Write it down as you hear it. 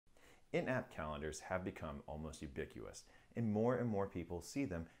In-app calendars have become almost ubiquitous, and more people see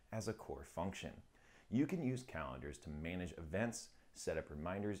them as a core function. You can use calendars to manage events, set up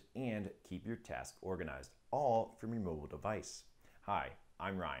reminders, and keep your tasks organized, all from your mobile device. Hi,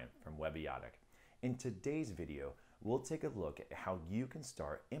 I'm Ryan from Webiotic. In today's video, we'll take a look at how you can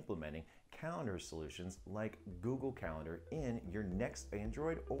start implementing calendar solutions like Google Calendar in your next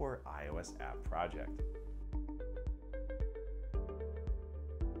Android or iOS app project.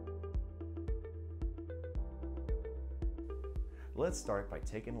 Let's start by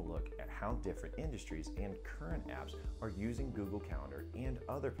taking a look at how different industries and current apps are using Google Calendar and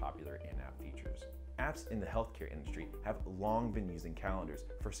other popular in-app features. Apps in the healthcare industry have long been using calendars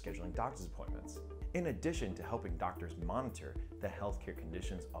for scheduling doctor's appointments. In addition to helping doctors monitor the healthcare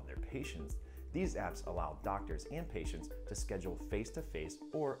conditions of their patients, these apps allow doctors and patients to schedule face-to-face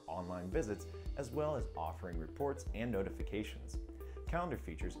or online visits, as well as offering reports and notifications. Calendar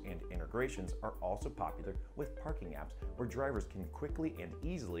features and integrations are also popular with parking apps where drivers can quickly and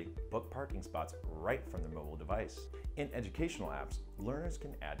easily book parking spots right from their mobile device. In educational apps, learners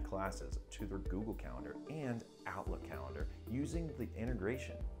can add classes to their Google Calendar and Outlook Calendar using the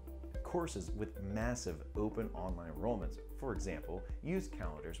integration. Courses with massive open online enrollments, for example, use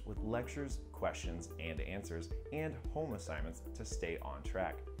calendars with lectures, questions and answers, and home assignments to stay on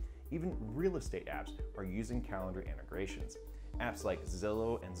track. Even real estate apps are using calendar integrations. Apps like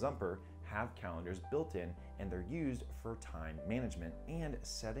Zillow and Zumper have calendars built in, and they're used for time management and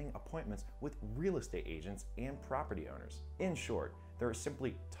setting appointments with real estate agents and property owners. In short, there are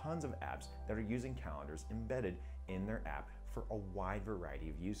simply tons of apps that are using calendars embedded in their app for a wide variety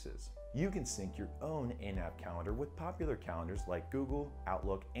of uses. You can sync your own in-app calendar with popular calendars like Google,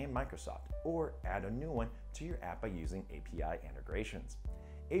 Outlook, and Microsoft, or add a new one to your app by using API integrations.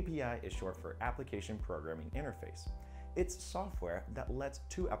 API is short for Application Programming Interface. It's software that lets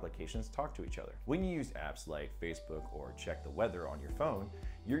two applications talk to each other. When you use apps like Facebook or check the weather on your phone,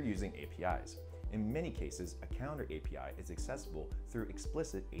 you're using APIs. In many cases, a calendar API is accessible through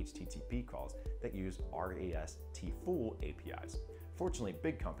explicit HTTP calls that use REST-full APIs. Fortunately,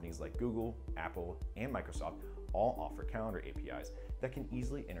 big companies like Google, Apple, and Microsoft all offer calendar APIs that can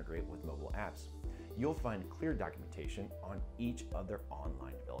easily integrate with mobile apps. You'll find clear documentation on each of their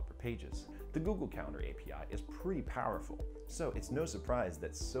online developer pages. The Google Calendar API is pretty powerful, so it's no surprise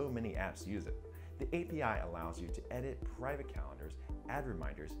that so many apps use it. The API allows you to edit private calendars, add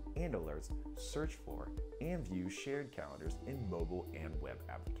reminders and alerts, search for and view shared calendars in mobile and web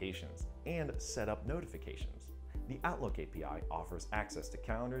applications, and set up notifications. The Outlook API offers access to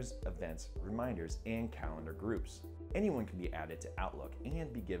calendars, events, reminders, and calendar groups. Anyone can be added to Outlook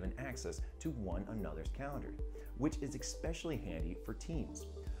and be given access to one another's calendar, which is especially handy for teams.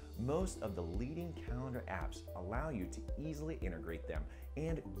 Most of the leading calendar apps allow you to easily integrate them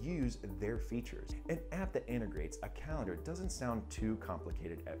and use their features. An app that integrates a calendar doesn't sound too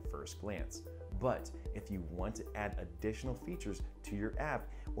complicated at first glance, but if you want to add additional features to your app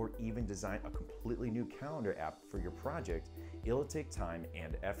or even design a completely new calendar app for your project, it'll take time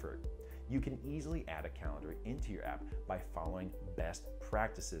and effort. You can easily add a calendar into your app by following best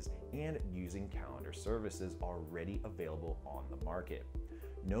practices and using calendar services already available on the market.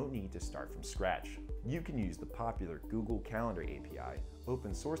 No need to start from scratch. You can use the popular Google Calendar API,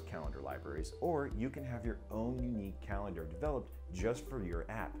 open source calendar libraries, or you can have your own unique calendar developed just for your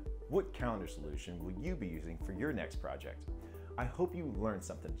app. What calendar solution will you be using for your next project? I hope you learned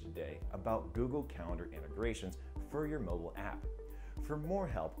something today about Google Calendar integrations for your mobile app. For more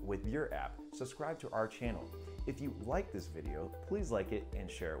help with your app, subscribe to our channel. If you like this video, please like it and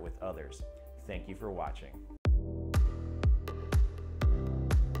share it with others. Thank you for watching.